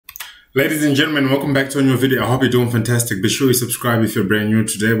Ladies and gentlemen, welcome back to a new video. I hope you're doing fantastic. Be sure you subscribe if you're brand new.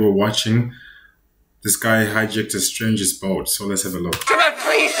 Today we're watching this guy hijacked the strangest boat. So let's have a look. Come on,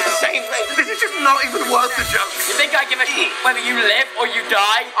 please, save me. This is just not even worth the joke. You think I give a shit whether you live or you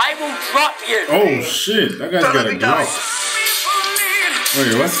die? I will drop you. Oh shit, that guy's got a drop.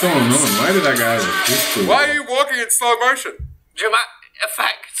 Wait, what's going on? Why did that guy have a pistol? Why are you walking in slow motion? Dramatic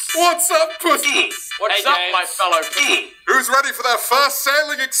effects. What's up, pussy? What's up, my fellow pussy? Who's ready for their first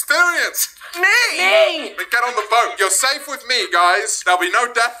sailing experience? Me! Then get on the boat. You're safe with me, guys. There'll be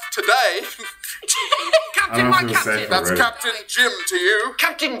no death today. Captain, my captain. That's Captain Jim to you.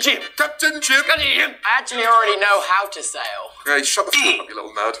 Captain Jim. Captain Jim. Captain Jim. I actually already know how to sail. Hey, shut the fuck up, you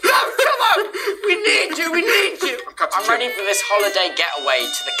little nerd. No, come on! We need you, we need you! I'm ready for this holiday getaway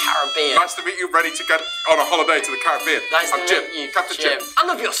to the Caribbean. Nice to meet you, ready to get on a holiday to the Caribbean. Nice I'm to Jim. meet you, Captain Jim. I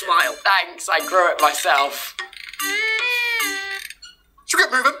love your smile. Thanks, I grew it myself. Should we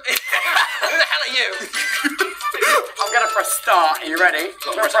get moving? Who the hell are you? I'm gonna press start. Are you ready?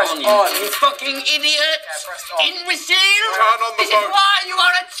 I'm gonna press on. You fucking idiot! Imbecile! Turn on the this boat. Is why you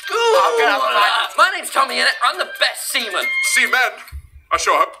are at school! My name's Tommy Innit. I'm the best seaman. Seaman? I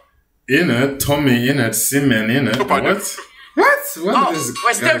sure hope. Innit, Tommy Innit, Seaman Innit. What? What is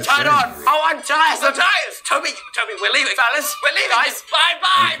we're still tied on. Oh, I'm tired. So tired. Toby, we're leaving, fellas. We're leaving. Guys,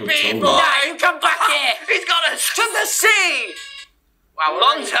 bye-bye, people. Now you come back here. He's got us to the sea. Wow,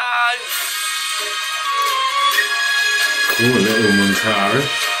 long time. Cool little montage.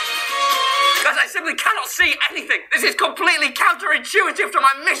 Guys, I simply cannot see anything. This is completely counterintuitive to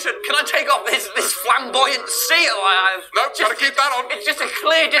my mission. Can I take off this flamboyant seal I have? Nope, gotta keep that on. It's just a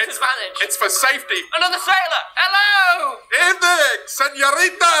clear disadvantage. It's for safety. Another sailor. Hello. Evening,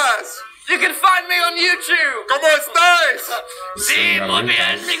 senoritas. You can find me on YouTube. ¿Cómo estáis? Sí, muy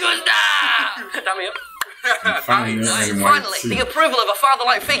bien, me gusta. Damn it. Finally, the approval of a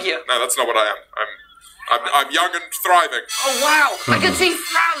father-like figure. No, that's not what I am. I'm young and thriving. Oh wow, I can see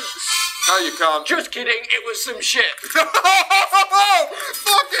France. No, you can't. Just kidding, it was some shit. Fucking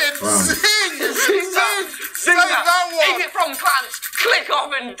sing that. Say that one. Take it from France, click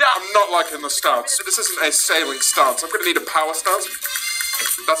off and done. I'm not liking the stance. This isn't a sailing stance. I'm gonna need a power stance.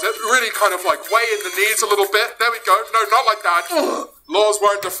 That's it. Really kind of like weigh in the knees a little bit. There we go. No, not like that. Laws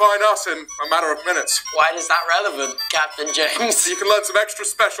won't define us in a matter of minutes. Why is that relevant, Captain James? You can learn some extra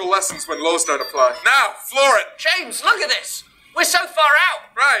special lessons when laws don't apply. Now, floor it. James, look at this. We're so far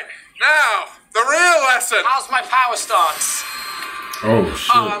out. Right. Now, the real lesson. How's my power stance? Oh,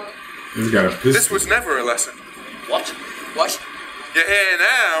 shit. He's got a pistol. This was never a lesson. What? What? You're here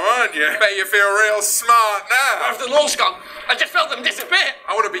now, aren't you? Bet you feel real smart now. Where's the law's gone? I just felt them disappear.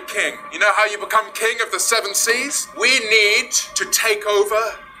 I want to be king. You know how you become king of the seven seas? We need to take over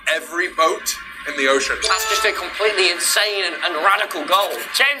every boat in the ocean. That's just a completely insane and radical goal.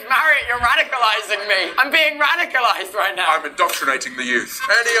 James Marriott, you're radicalizing me. I'm being radicalized right now. I'm indoctrinating the youth.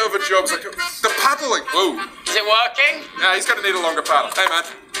 Any over jobs I can... The paddling. Whoa. Is it working? Yeah, he's going to need a longer paddle. Hey, man.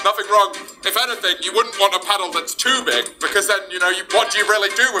 Nothing wrong. If anything, you wouldn't want a paddle that's too big, because then, you know, what do you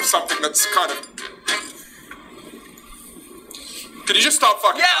really do with something that's kind of... Can you just stop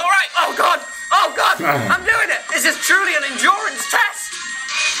fucking... Yeah, all right. Oh, God. Oh, God. I'm doing it. This is truly an endurance test.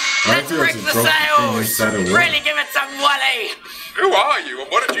 Let's break the sails. Really give it some wally. Who are you, and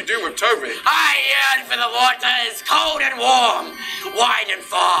what did you do with Toby? I yearn for the waters, cold and warm, wide and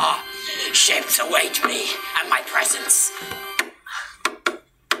far. Ships await me and my presence.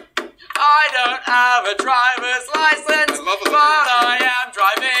 I don't have a driver's license, but I am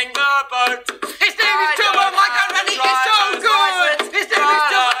driving the boat. His name is Turbo Micro-Manny, it's so good! His name is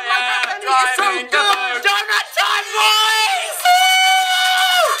Turbo Micro-Manny, it's so good! Donut time, boys!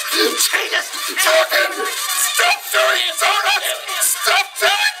 Jesus! Talking! Stop doing donuts! Stop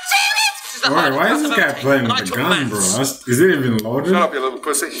doing donuts! Wait, why is this guy playing with the gun, bro? Is it even loaded? Shut up, you little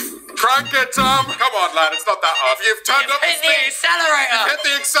pussy. Crank it, Tom! Come on, lad, it's not that hard. You've turned up the Hit the speed. accelerator! Hit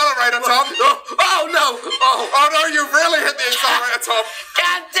the accelerator, Tom! Oh, no! Oh, no, you really hit the accelerator, Tom!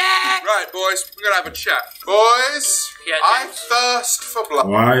 Captain! Right, boys, we're gonna have a chat. Boys, Yeah, I thirst for blood.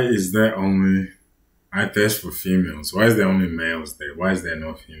 Why is there only... I thirst for females. Why is there only males there? Why is there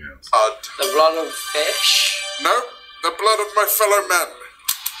no females? The blood of fish? No, the blood of my fellow men.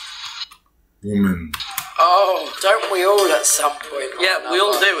 Woman. Oh, don't we all at some point? Yeah, we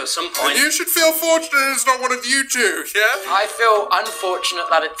all do at some point. And you should feel fortunate it's not one of you two, yeah? I feel unfortunate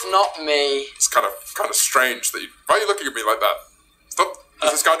that it's not me. It's kind of strange that you... Why are you looking at me like that? Stop.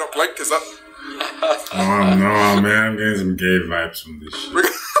 Does this guy not blink? Is that... Oh, no, man. I'm getting some gay vibes from this shit.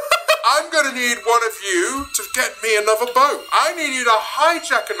 I'm gonna need one of you to get me another boat. I need you to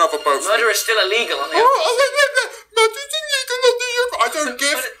hijack another boat. Murder is still illegal on the I don't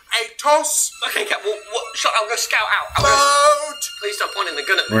give Atos. Okay, Cap, well, what? I'll go scout out. Boat. Please stop pointing the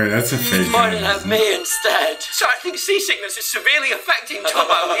gun at me. Wait, that's a fake Pointing gun. at me instead. So I think seasickness is severely affecting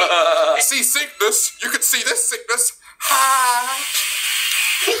Tubbo. Seasickness. You can see this sickness. Ha.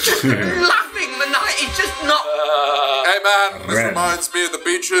 He's just laughing the night. He's just not. Hey man, this Red. reminds me of the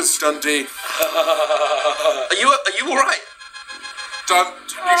beaches, Dundee. Are you all right?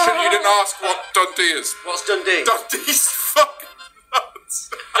 You didn't ask what Dundee is. What's Dundee? Dundee's fucking nuts.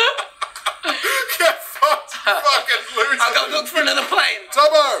 Get fucked, fucking loser. I'll go look for another plane.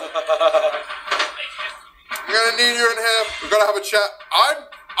 Tubbo! I'm gonna need you in here. We've gotta have a chat. I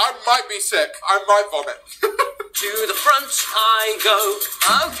might be sick. I might vomit. To the front I go.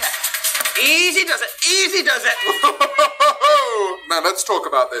 Okay. Easy does it. Easy does it. Man, let's talk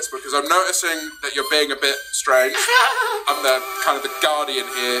about this because I'm noticing that you're being a bit strange. I'm the kind of the guardian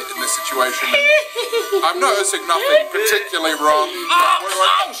here in this situation. I'm noticing nothing particularly wrong.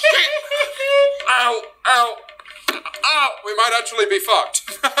 Oh shit! Ow! Ow! Ow! We might actually be fucked.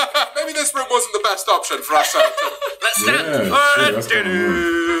 Maybe this room wasn't the best option for us. Let's stand. Yeah, shit, that's kinda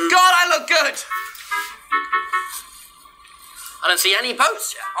weird. God, I look good. I don't see any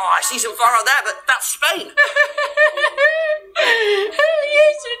boats. Oh, I see some far out there, but that's Spain. You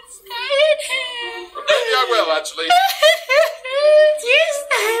should stay in here. Maybe I will actually. You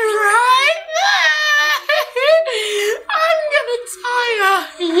stay right there. I'm gonna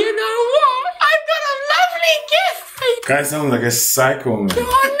tire. You know what? I've got a lovely gift for you. Guy sounds like a psycho, man. Go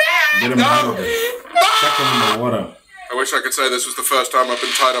on now. Get him out of it. Chuck him in the water. I wish I could say this was the first time I've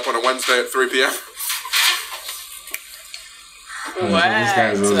been tied up on a Wednesday at 3 p.m. This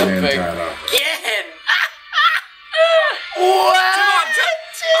guy's really getting tied up. Again. What?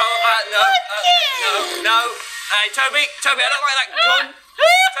 No. Hey, Toby, I don't like that gun.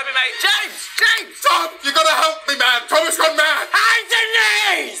 Toby, mate. James! Tom, you gotta help me, man. Thomas gone mad. Hands and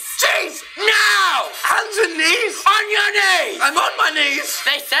knees! Jeez! Now! Hands and knees? On your knees! I'm on my knees!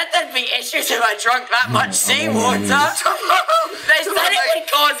 They said there'd be issues if I drank that much seawater. They said it would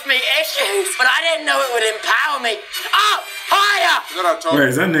cause me issues, but I didn't know it would empower me. Up! Higher! You know, Tom, Wait,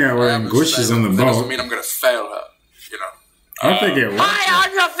 is that nigga wearing Gucci's on the that doesn't boat? mean I'm gonna fail her, you know. I think it was. Higher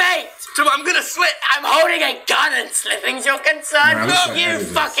on your feet! So I'm gonna slip. I'm holding a gun and slipping's your concern. Nah, that's not You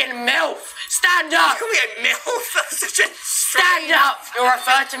evidence. fucking MILF! Stand up! Call me a MILF? That's such a Stand up! You'll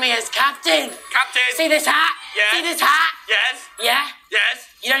refer to me as Captain. Captain. See this hat? Yeah. See this hat? Yes. Yeah? Yes.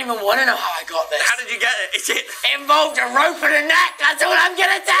 You don't even want to know how I got this. How did you get it? Is it? It involved a rope and a neck. That's all I'm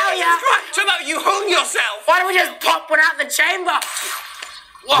gonna tell you. So about you hung yourself. Why don't we just pop one out the chamber?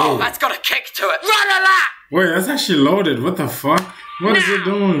 Whoa, that's got a kick to it. Run a lap! Wait, that's actually loaded. What the fuck? What is it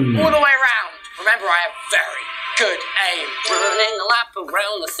doing? All the way around. Remember, I have very good aim. Running a lap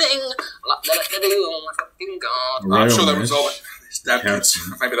around the thing. Oh my fucking god. I'm sure they'll Railways. resolve it. These damn kids.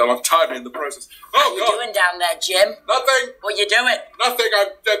 Captain. Maybe they'll untie me in the process. What Oh, are you God. doing down there, Jim? Nothing. What you doing? Nothing.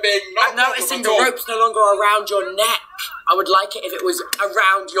 They're being not I'm noticing the at all. rope's no longer around your neck. I would like it if it was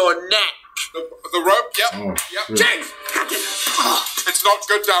around your neck. The rope? Yep. Oh, Yep. shit. James! It's not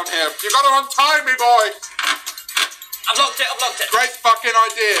good down here. You gotta untie me, boy. I've locked it. Great fucking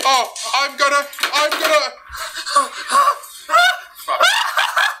idea. Oh, I'm gonna. Fuck.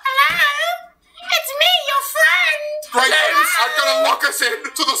 Hello? It's me, your friend. Great. I'm gonna lock us in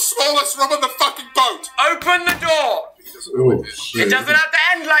to the smallest room on the fucking boat. Open the door. Oh, shit. It doesn't have to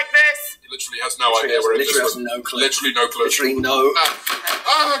end like this. He literally has no idea we're in this literally room. has no clue. Literally no clue. Literally no. Oh,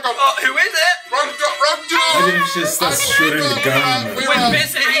 God. Oh, who is it? Wrong door. Why didn't you just start shooting the gun? We're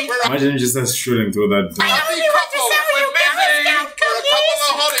busy. Why didn't you just start shooting through that door? Happy couple. We're busy. We're a couple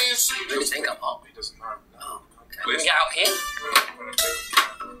of hotties. Do you think I'm hot? He doesn't know. Oh, okay. Can we get out here?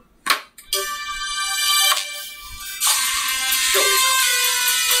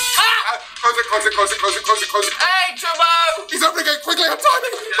 Close it. Hey, Tubbo! He's opening it quickly. Untie me.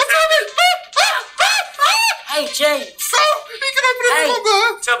 Hey, James. No, he can open it Hey.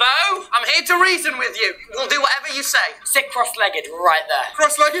 longer. Tubbo, I'm here to reason with you. We'll do whatever you say. Sit cross-legged right there.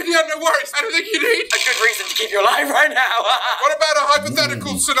 Cross-legged, yeah, no worries. Anything you need. A good reason to keep you alive right now. What about a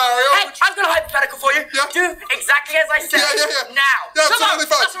hypothetical scenario? Hey, I've got a hypothetical for you. Yeah. Do exactly as I said. Yeah. Now. Yeah, absolutely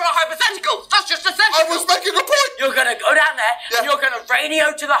fine. That's not a hypothetical. That's just a I thing. was making a point. You're gonna go down there and Yeah. you're gonna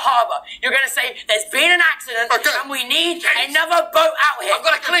radio to the harbour. You're gonna say there's been an accident Okay. and we need another boat out here. I've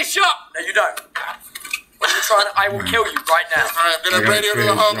got a clear shot. No, you don't. What are you trying to? I will kill you right now. All right, I'm going to Okay, radio to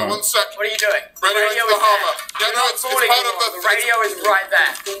the okay, harbour. no. 1 sec. What are you doing? Radio radio into the is there. harbour. Yeah, You're no, not it's fooling part of anyone. the- The radio is right there.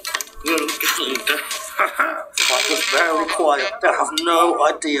 I was very quiet. They have no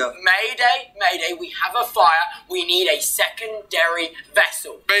idea. Mayday, we have a fire. We need a secondary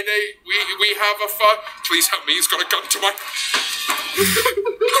vessel. Mayday, we have a fire. Please help me. He's got a gun to my...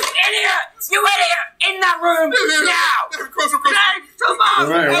 Idiot! You idiot! In that room now! Of course. James, come on!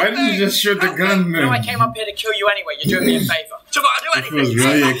 Alright, why did you just shoot the gun, You know I man? came up here to kill you anyway. You're doing me a favour. Come on, do If it was anything.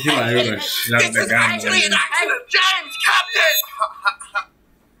 really a killer, I would have shot This the is gun. actually an Man. accident. James, Captain!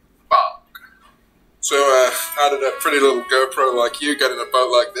 Fuck. So, how did a pretty little GoPro like you get in a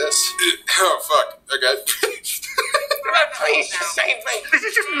boat like this? Oh, fuck. Okay. Please, just save me. This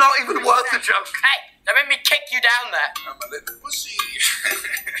is just not even worth the joke. Hey, don't make me kick you down there. I'm a little pussy.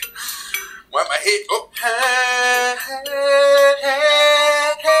 Why my head? Oh.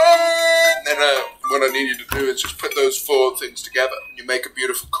 And then what I need you to do is just put those four things together and you make a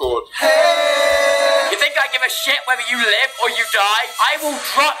beautiful chord. You think I give a shit whether you live or you die? I will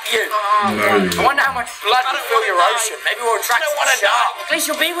drop you. No, you I wonder how much blood will fill your ocean. Maybe we'll attract some sharks. At least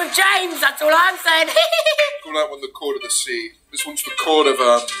you'll be with James, that's all I'm saying. Call that one the chord of the sea. This one's the chord of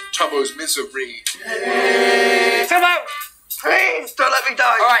Tubbo's misery. Tubbo! Please, don't let me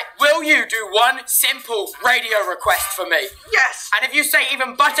die. All right, will you do one simple radio request for me? Yes. And if you say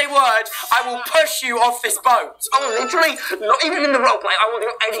even but a word, I will push you off this boat. Oh, literally, not even in the roleplay. I will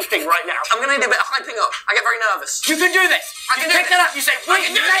do anything right now. I'm going to need a bit of hyping up. I get very nervous. You can do this. I can You do pick it. it up, you say, I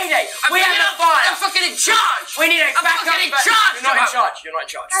can do it. Mayday, I'm we have fucking a fire. I'm fucking in charge. We need a I'm backup. fucking in but- charge. You're not in Tubbo. charge. You're not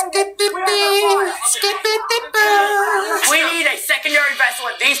in charge. We need a secondary vessel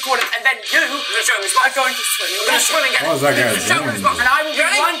at these quarters, and then you are going to swim. I'm going to swim and get What was that guy Show me doing? this box. And I will be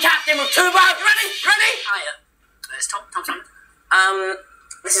one captain with two boats. You ready? You ready? Hiya. It's Tom.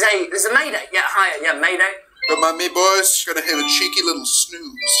 This is a Mayday. Yeah, hiya. Yeah, Mayday. But my me boys gonna have a cheeky little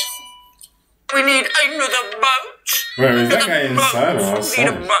snooze. We need another boat. Wait, is that Another guy inside or boat. We need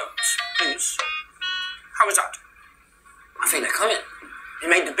a outside? boat, please. How was that? I think they're coming. He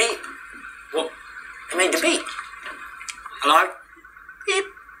made the beep. What? He made the beep. Hello? Beep,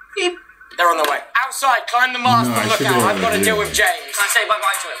 beep. They're on the way. Outside, climb the mast No, I and look should out. do I've got to it, deal yeah. with James. Can I say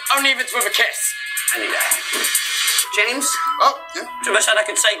bye-bye to him? Only if it's with a kiss. Any day. James, Oh, yeah. Jimbo said I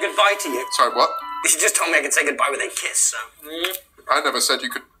could say goodbye to you. Sorry, what? She just told me I could say goodbye with a kiss, so... I never said you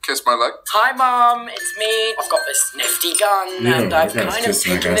could kiss my leg. Hi, Mum. It's me. I've got this nifty gun, Yeah, and I've that guy's kind of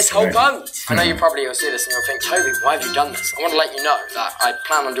kissing taken like this us whole today. boat. I know you probably will see this and you'll think, Toby, why have you done this? I want to let you know that I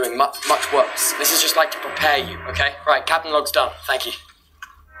plan on doing much worse. This is just like to prepare you, okay? Right, Captain Log's done. Thank you.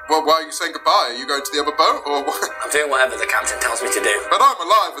 Well, why are you saying goodbye? Are you going to the other boat, or what? I'm doing whatever the captain tells me to do. But I'm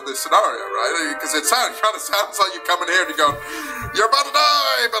alive in this scenario, right? Because it kind of sounds like you come in here and you go, you're about to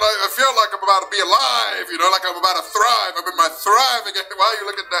die, but I feel like I'm about to be alive, you know, like I'm about to thrive. I'm in my thriving. Why are you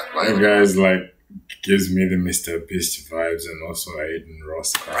looking at that? That guy's like, gives me the Mr. Beast vibes and also Aiden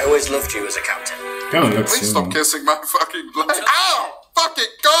Ross. I always loved you as a captain. Kind of looks Please stop human. kissing my fucking leg. Ow! Fucking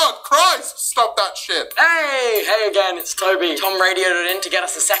God, Christ! Stop that shit. Hey again, it's Toby. Tom radioed in to get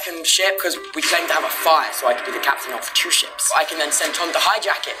us a second ship because we claimed to have a fire, so I could be the captain of 2 ships. I can then send Tom to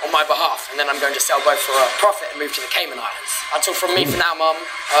hijack it on my behalf, and then I'm going to sell both for a profit and move to the Cayman Islands. That's all from me for now, Mum.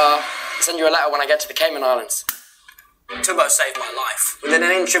 I'll send you a letter when I get to the Cayman Islands. Tubbo saved my life. Within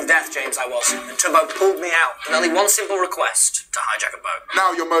an inch of death, James, I was. And Tubbo pulled me out with only one simple request: to hijack a boat.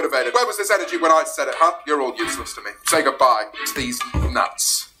 Now you're motivated. Where was this energy when I said it, huh? You're all useless to me. Say goodbye to these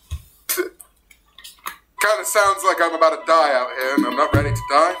nuts. Kind of sounds like I'm about to die out here, and I'm not ready to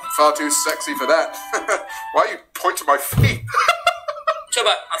die. Far too sexy for that. Why are you pointing my feet? Tubbo,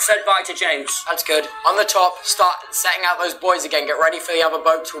 I've said bye to James. That's good. On the top, start setting out those boys again. Get ready for the other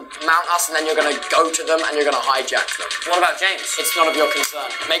boat to mount us, and then you're going to go to them and you're going to hijack them. What about James? It's none of your concern.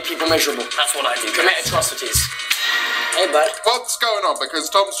 Make people miserable. That's what I do. Commit atrocities. Hey, bud. What's going on?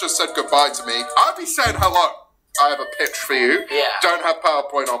 Because Tom's just said goodbye to me. I'll be saying hello. I have a pitch for you. Yeah. Don't have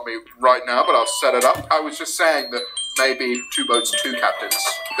PowerPoint on me right now, but I'll set it up. I was just saying that maybe 2 boats, 2 captains.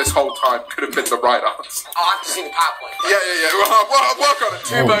 This whole time could have been the right answer. I'll have to see the PowerPoint. Yeah. Well, I'll work on it.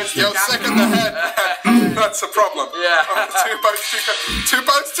 2 boats, 2 You're sick in the head. That's the problem. Yeah. 2 boats, 2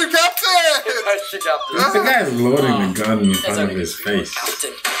 boats, 2 captains. The guy's loading the gun in front of his face.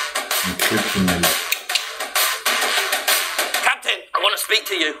 Captain. And clicking him. Captain, I want to speak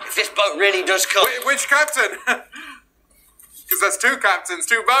to you. If this boat really does come... Which captain? Because there's 2 captains,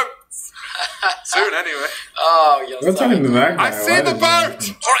 2 boats. Soon, anyway. Oh, you're What's happening to that guy? I see Why the did boat.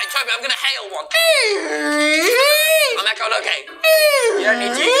 he- All right, Toby, I'm going to hail one. I'm echoed okay. You don't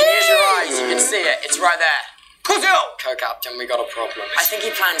need to. You can use your eyes. You can see it. It's right there. Put it up. Co-captain, we got a problem. I think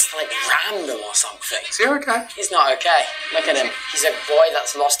he plans to, like, ram them or something. Is he okay? He's not okay. Look at him. He's a boy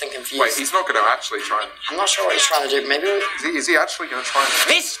that's lost and confused. Wait, he's not going to actually try and... I'm not sure what he's trying to do. Maybe... Is he actually going to try and...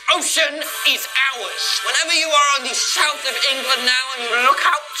 This ocean is ours. Whenever you are on the south of England now and you look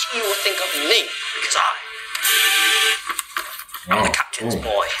out, you will think of me. Because I I'm the captain's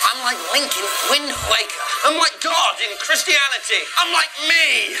boy. I'm like Link in Wind Waker. I'm like God in Christianity. I'm like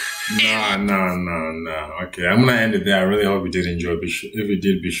me. Nah. Okay, I'm gonna end it there. I really hope you did enjoy. If you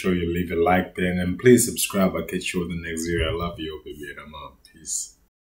did, be sure you leave a like there and please subscribe. I'll catch you on the next video. I love you, baby. I'm out. Peace.